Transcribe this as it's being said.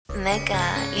Nigga,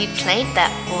 you played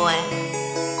that boy.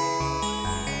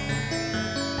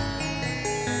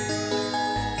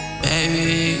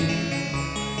 Baby,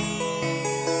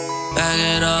 back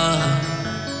it up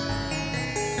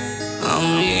on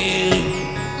me.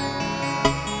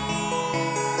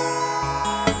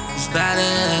 It's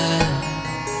better.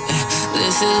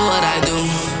 This is what I do.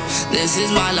 This is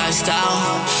my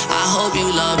lifestyle. I hope you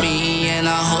love me and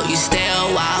I hope you stay a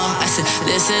while. I said,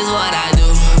 this is what I do.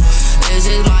 This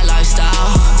is my lifestyle.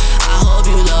 I hope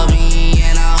you love me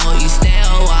and I hope you stay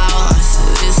a while. I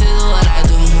said, this is what I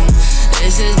do.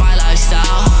 This is my lifestyle.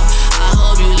 I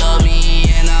hope you love me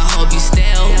and I hope you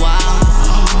stay a while.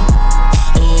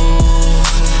 Ooh,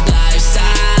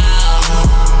 lifestyle.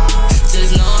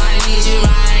 Just know I need you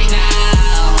right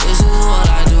now. This is what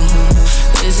I do.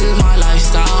 This is my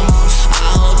lifestyle.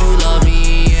 I hope you love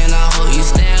me and I hope you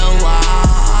stay a while.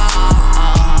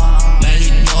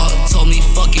 Magic dog told me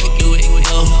fuck it, do it, yo.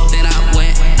 Then I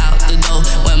went out the door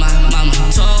when my mama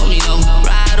told me no.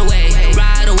 Ride away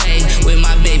with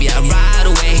my baby, I ride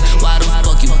away. Why the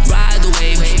fuck you ride the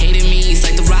wave? Hating me, it's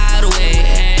like the ride away.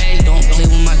 Hey, don't play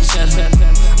with my cheddar.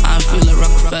 I feel like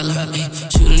Rockefeller. Ay,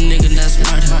 shoot a nigga, that's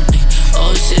murder. Ay,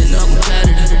 oh shit, no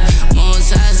competitor. More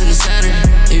ties in the center.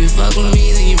 If you fuck with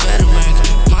me, then you better murk.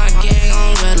 My gang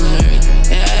on red alert.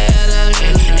 Yeah, that's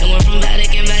right. And we're from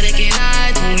Vatican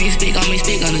I. When you speak on me,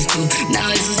 speak on this too.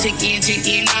 Now it's a chicky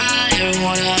and I.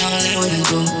 Everyone else, they wouldn't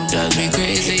do. Drives me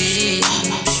crazy.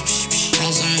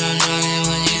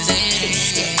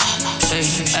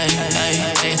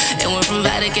 And we're from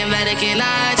Vatican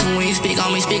I. When you speak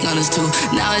on me, speak on us too.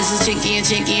 Now it's a chicky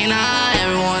and I.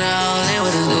 Everyone else, they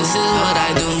with us. This is what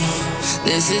I do.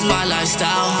 This is my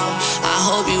lifestyle. I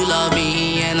hope you love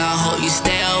me and I hope you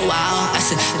stay a while. I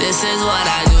said, this is what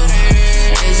I do.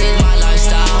 This is my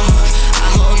lifestyle. I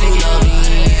hope you love me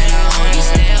and I hope you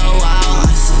stay a while.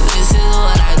 I said, this is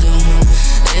what I do.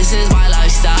 This is my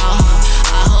lifestyle.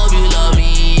 I hope you love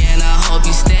me and I hope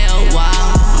you stay a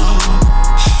while.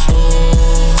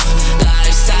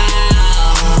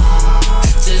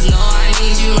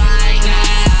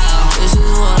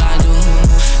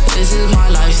 This is my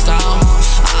lifestyle.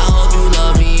 I hope you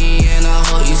love me and I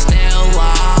hope you stay a while.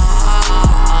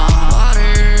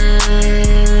 Water,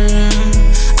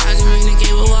 I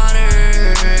communicate with water.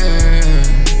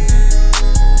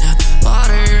 Yeah,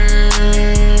 water,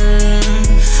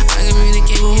 I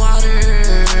communicate with water.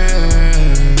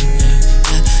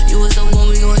 Yeah, you was the one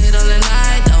we gon' hit all the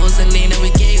night. That was the name that we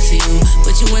gave to you,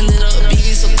 but you ended up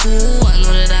being so cool. I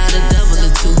know that I had a devil or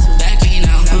two. Back me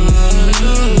now.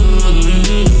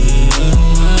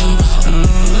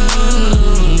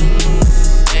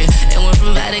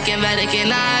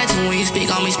 Vatican I. When you speak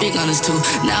on me, speak on us too.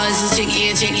 Now it's a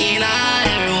chicky and I.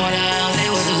 Everyone else, they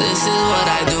with us. This is what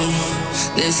I do.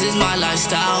 This is my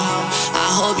lifestyle. I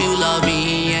hope you love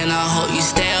me and I hope you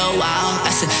stay a while. I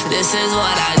said, this is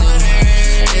what I do.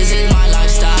 This is my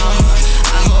lifestyle.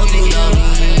 I hope you love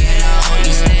me and I hope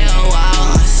you stay a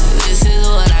while. I said, this is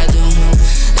what I do.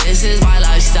 This is my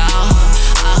lifestyle.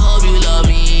 I hope you love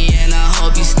me and I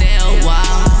hope you stay a while.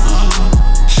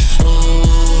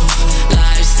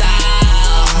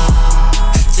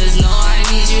 Just know I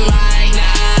need you right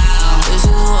now. This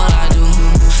is what I do.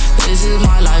 This is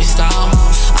my lifestyle.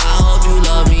 I hope you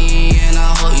love me and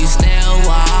I hope you stay a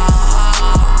while.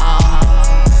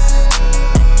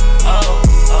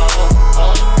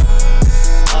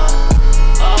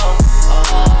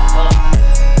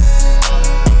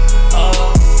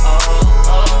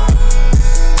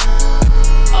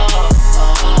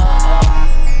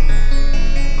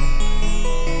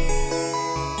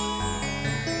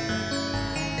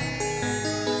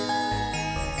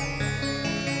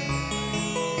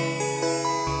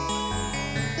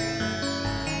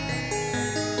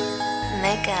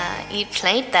 Nigga, you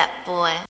played that boy.